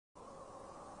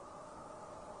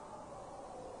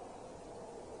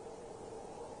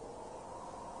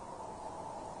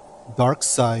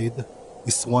Darkseid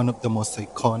is one of the most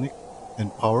iconic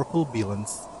and powerful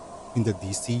villains in the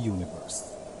DC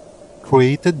universe.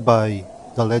 Created by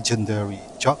the legendary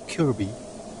Jack Kirby,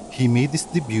 he made his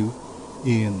debut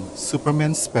in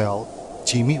Superman Spell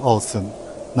Jimmy Olsen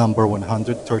number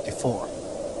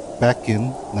 134 back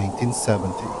in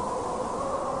 1970.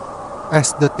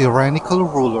 As the tyrannical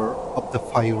ruler of the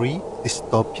fiery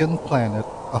dystopian planet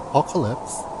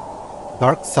Apocalypse,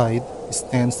 Darkseid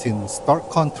stands in stark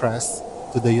contrast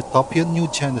to the utopian New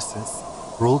Genesis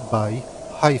ruled by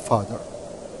Highfather.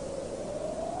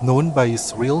 Known by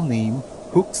his real name,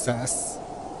 Hooksass,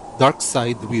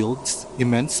 Darkseid wields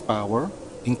immense power,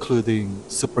 including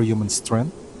superhuman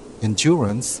strength,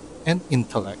 endurance, and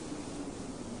intellect.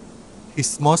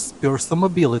 His most fearsome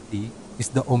ability is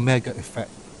the Omega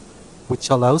Effect, which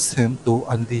allows him to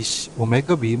unleash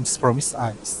Omega beams from his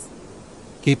eyes,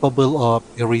 capable of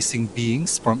erasing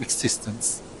beings from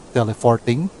existence,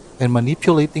 teleporting, and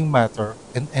manipulating matter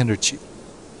and energy.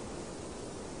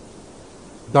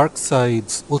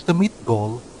 Darkseid's ultimate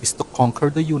goal is to conquer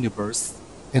the universe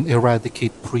and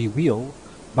eradicate free will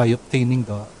by obtaining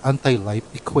the anti-life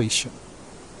equation.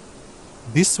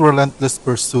 This relentless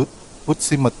pursuit puts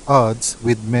him at odds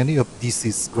with many of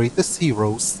DC's greatest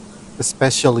heroes,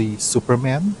 especially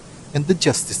Superman and the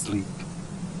Justice League.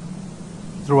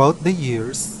 Throughout the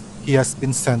years, he has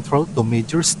been central to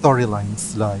major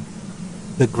storylines like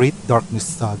the Great Darkness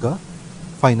Saga,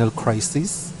 Final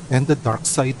Crisis, and the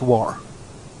Darkseid War.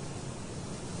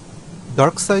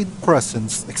 Darkseid's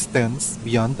presence extends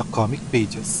beyond the comic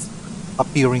pages,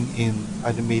 appearing in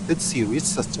animated series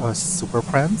such as Super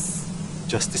Friends,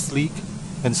 Justice League,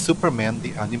 and Superman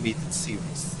the Animated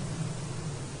Series.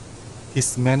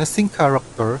 His menacing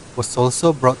character was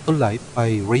also brought to light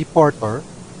by Ray Porter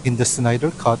in the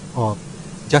Snyder Cut of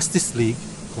Justice League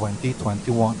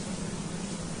 2021.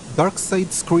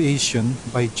 Darkseid's creation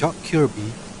by Jack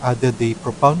Kirby added a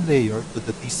profound layer to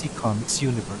the DC Comics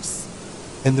universe,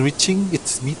 enriching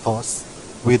its mythos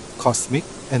with cosmic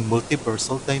and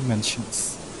multiversal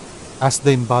dimensions. As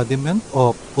the embodiment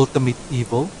of ultimate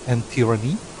evil and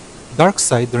tyranny,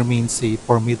 Darkseid remains a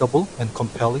formidable and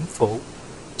compelling foe,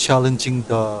 challenging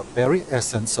the very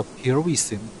essence of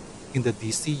heroism in the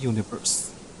DC universe.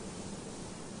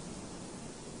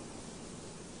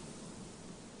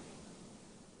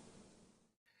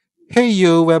 Hey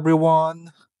yo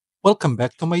everyone! Welcome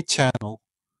back to my channel.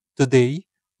 Today,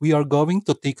 we are going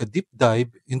to take a deep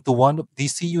dive into one of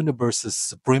DC Universe's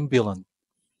supreme villain.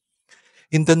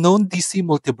 In the known DC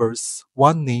multiverse,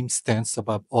 one name stands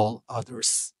above all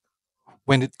others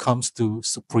when it comes to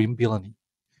supreme villainy,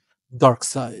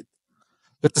 Darkseid.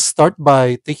 Let us start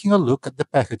by taking a look at the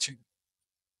packaging.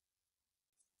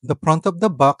 The front of the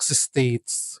box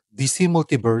states DC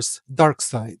Multiverse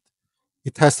Darkseid.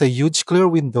 It has a huge clear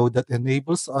window that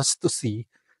enables us to see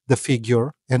the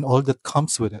figure and all that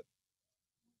comes with it.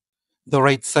 The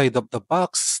right side of the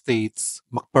box states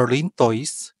Mcfarlane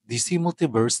Toys, DC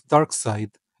Multiverse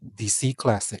Darkseid, DC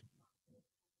Classic.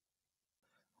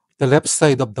 The left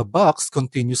side of the box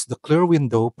continues the clear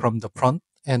window from the front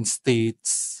and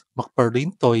states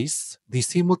Mcfarlane Toys,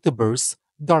 DC Multiverse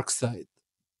Darkseid.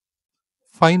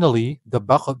 Finally, the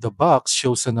back of the box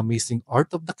shows an amazing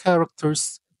art of the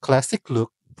character's classic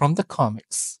look from the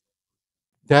comics.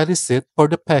 That is it for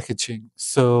the packaging.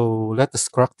 So let us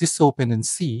crack this open and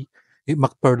see if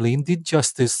McFarlane did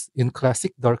justice in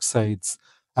classic Darkseid's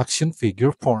action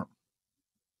figure form.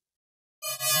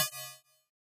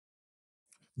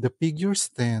 The figure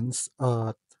stands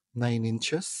at 9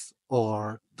 inches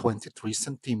or 23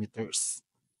 centimeters.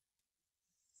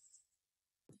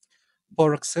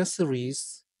 For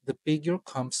accessories, the figure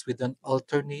comes with an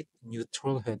alternate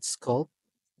neutral head sculpt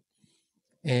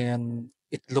and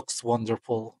it looks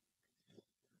wonderful.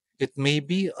 It may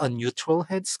be a neutral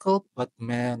head sculpt, but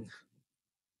man,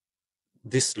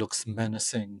 this looks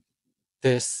menacing.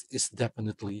 This is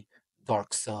definitely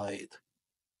Darkseid.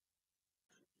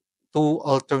 Two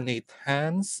alternate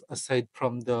hands aside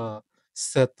from the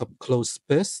set of closed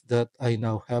fists that I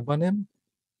now have on him.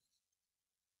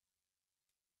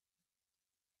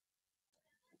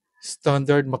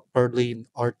 Standard McFarlane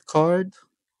art card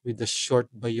with a short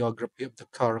biography of the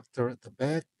character at the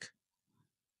back.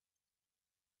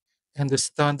 And the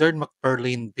standard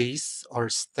McFarlane base or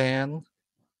stand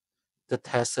that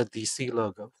has a DC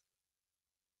logo.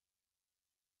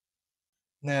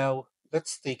 Now,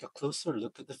 let's take a closer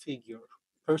look at the figure.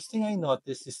 First thing I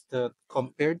noticed is that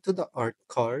compared to the art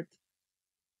card,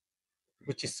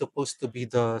 which is supposed to be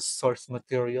the source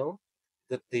material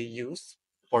that they use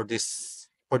for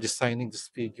designing this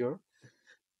figure,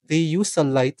 they use a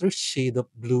lighter shade of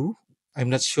blue I'm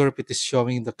not sure if it is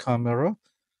showing in the camera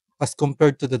as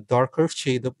compared to the darker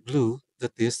shade of blue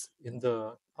that is in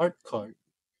the art card.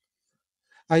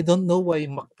 I don't know why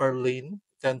Mcfarlane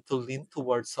tend to lean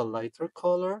towards a lighter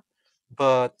color,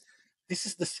 but this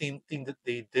is the same thing that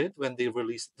they did when they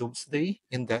released Doomsday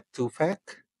in that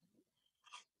two-pack.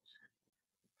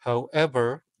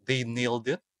 However, they nailed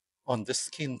it on the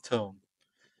skin tone.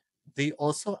 They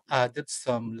also added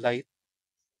some light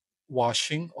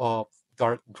washing of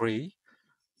dark gray.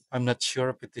 I'm not sure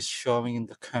if it is showing in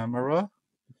the camera,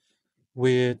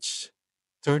 which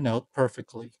turned out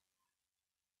perfectly.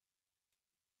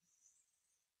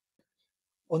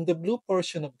 On the blue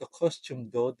portion of the costume,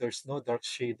 though, there's no dark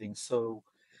shading, so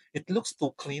it looks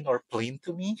too clean or plain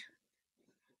to me.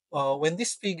 When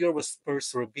this figure was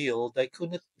first revealed, I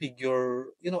couldn't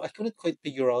quite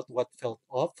figure out what felt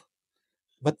off.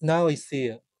 But now I see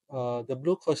it. The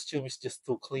blue costume is just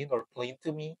too clean or plain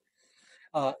to me.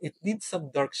 It needs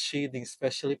some dark shading,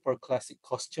 especially for classic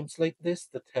costumes like this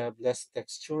that have less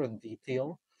texture and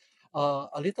detail.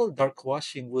 A little dark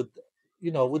washing would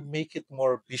make it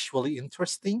more visually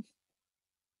interesting.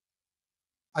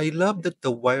 I love that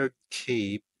the wired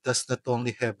cape does not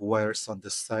only have wires on the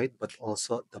side but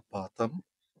also at the bottom.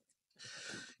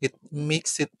 It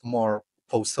makes it more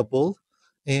posable.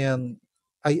 And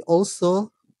I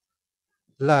also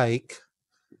like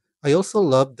I also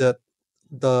love that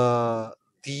the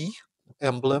D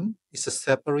emblem is a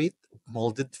separate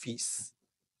molded piece.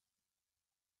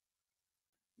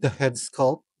 The head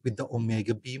sculpt with the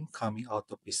omega beam coming out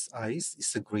of his eyes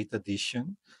is a great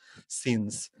addition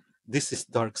since this is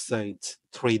Darkseid's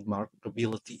trademark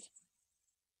ability.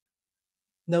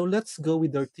 Now let's go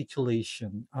with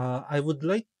articulation. I would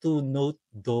like to note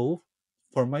though,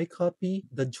 for my copy,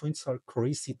 the joints are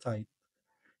crazy tight,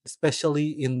 especially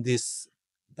in this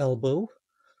elbow.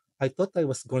 I thought I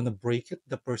was going to break it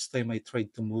the first time I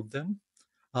tried to move them.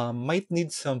 Might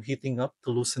need some heating up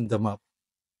to loosen them up.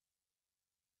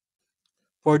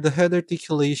 For the head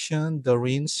articulation, the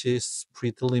range is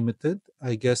pretty limited.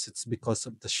 I guess it's because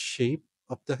of the shape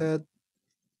of the head.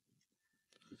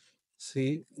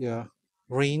 See, yeah,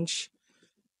 range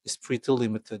is pretty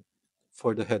limited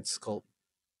for the head sculpt.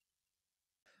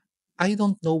 I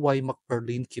don't know why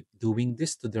McFarlane keep doing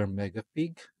this to their mega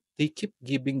pig. They keep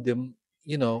giving them,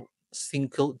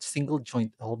 single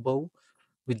joint elbow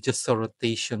with just a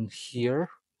rotation here.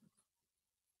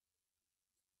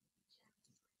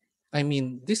 I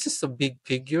mean, this is a big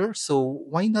figure, so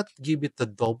why not give it a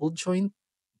double joint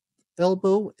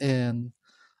elbow and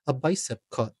a bicep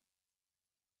cut?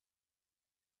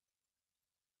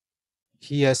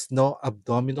 He has no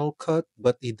abdominal cut,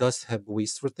 but he does have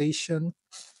waist rotation,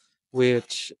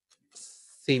 which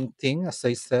same thing as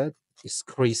I said is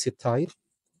crazy tight.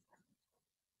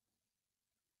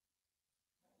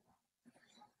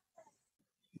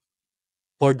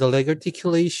 For the leg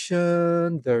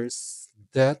articulation, there's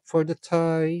that for the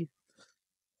thigh,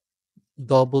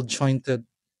 double jointed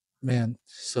man.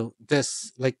 So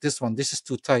this one, this is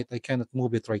too tight. I cannot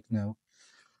move it right now.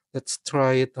 Let's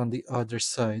try it on the other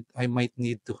side. I might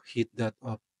need to heat that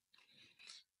up.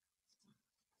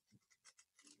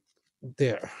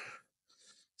 There.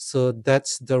 So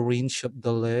that's the range of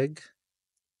the leg.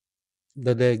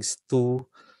 The leg's two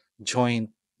joint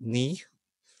knee.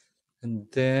 And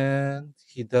then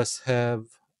he does have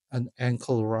an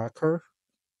ankle rocker.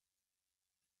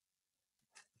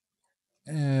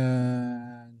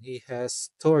 And he has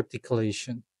toe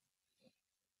articulation.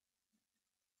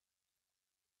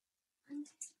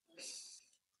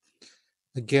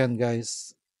 Again,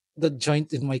 guys, the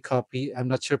joint in my copy, I'm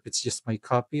not sure if it's just my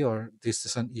copy or this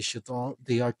is an issue at all.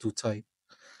 They are too tight.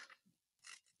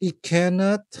 He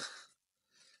cannot,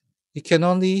 he can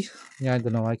only, yeah, I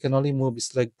don't know, I can only move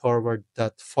his leg forward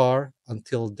that far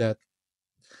until that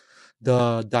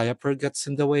the diaper gets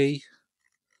in the way.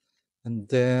 And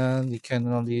then he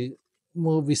can only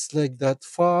move his leg that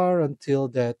far until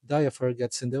that diapher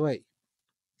gets in the way.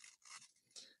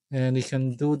 And he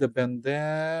can do the bend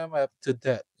them up to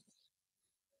that.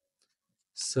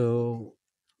 So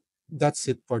that's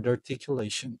it for the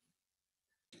articulation.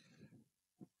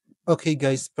 Okay,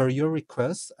 guys, per your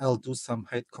request, I'll do some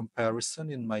height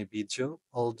comparison in my video.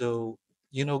 Although,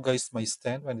 guys, my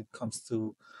stand when it comes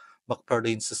to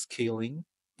McFarlane's scaling,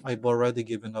 I've already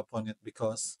given up on it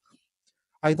because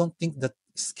I don't think that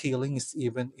scaling is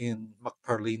even in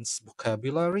McFarlane's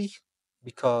vocabulary.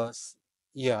 Because,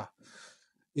 yeah,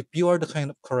 if you are the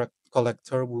kind of correct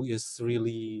collector who is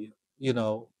really,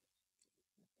 who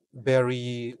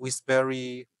is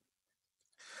very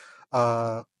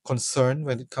concerned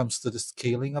when it comes to the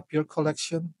scaling of your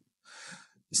collection,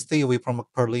 Stay away from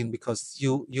Mcfarlane because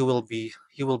you will be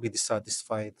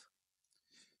dissatisfied.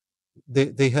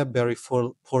 They have very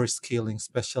poor scaling,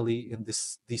 especially in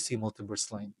this DC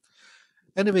multiverse line.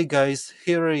 Anyway, guys,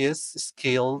 here he is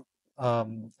scaled.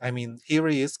 Here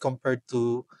he is compared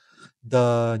to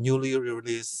the newly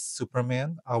released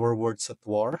Superman, Our Worlds at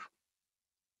War.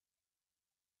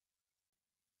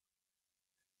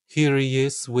 Here he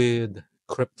is with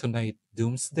Kryptonite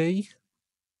Doomsday.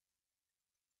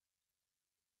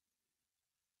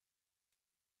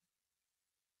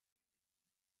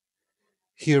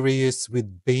 Here he is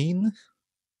with Bane.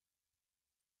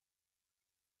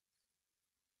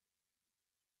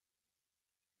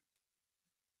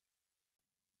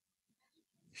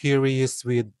 Here he is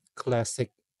with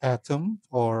Classic Atom,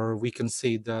 or we can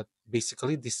say that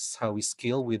basically this is how we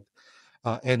scale with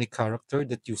any character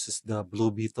that uses the Blue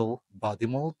Beetle body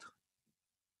mold.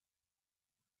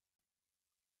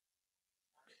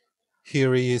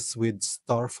 Here he is with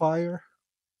Starfire.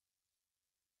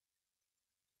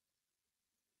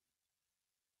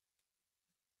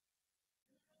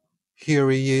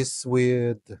 Here he is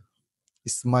with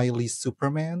Smiley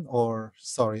Superman, or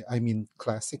sorry, I mean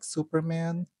Classic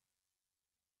Superman.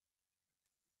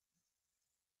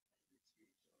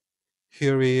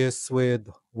 Here he is with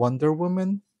Wonder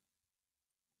Woman.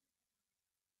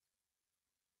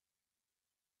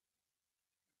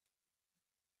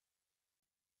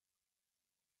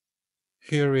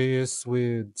 Here he is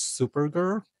with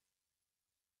Supergirl.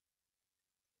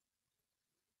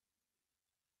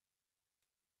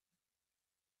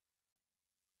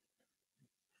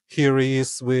 Here he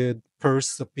is with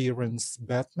first appearance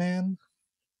Batman.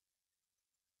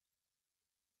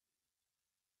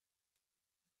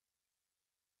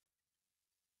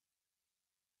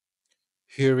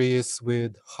 Here he is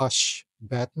with Hush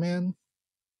Batman.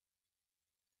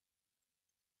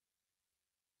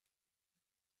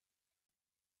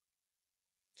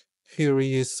 Here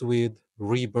he is with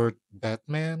Rebirth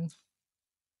Batman.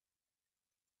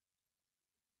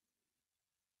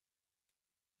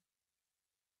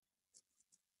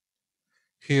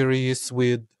 Here he is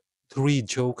with Three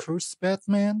Jokers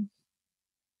Batman.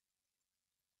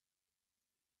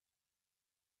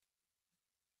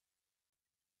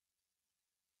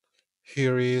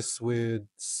 Here he is with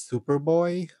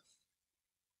Superboy.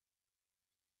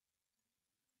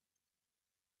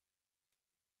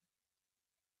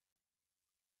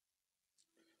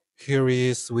 Here he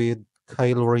is with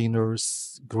Kyle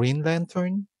Rayner's Green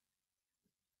Lantern.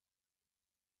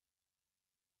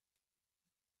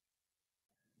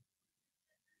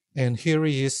 And here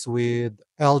he is with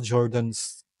Al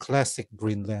Jordan's classic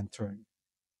Green Lantern.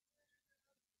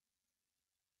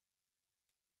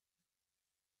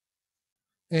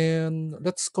 And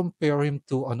let's compare him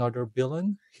to another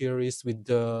villain. Here is with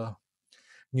the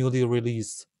newly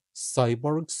released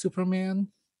Cyborg Superman.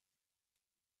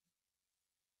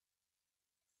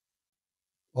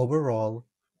 Overall,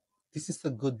 this is a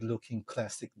good looking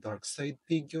classic Darkseid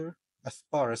figure as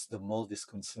far as the mold is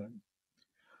concerned.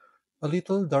 A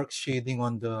little dark shading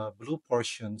on the blue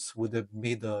portions would have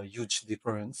made a huge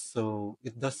difference, so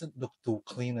it doesn't look too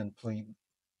clean and plain.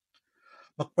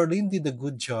 McFarlane did a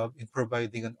good job in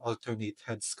providing an alternate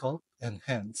head sculpt and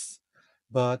hands,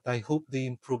 but I hope they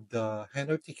improve the hand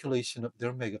articulation of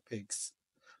their megapigs.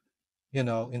 In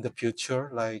the future,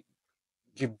 like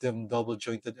give them double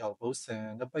jointed elbows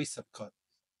and a bicep cut.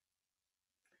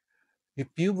 If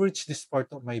you've reached this part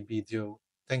of my video,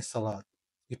 thanks a lot.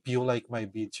 If you like my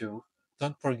video,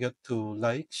 don't forget to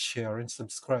like, share, and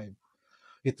subscribe.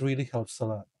 It really helps a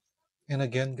lot. And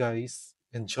again, guys,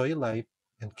 enjoy life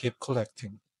and keep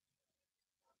collecting.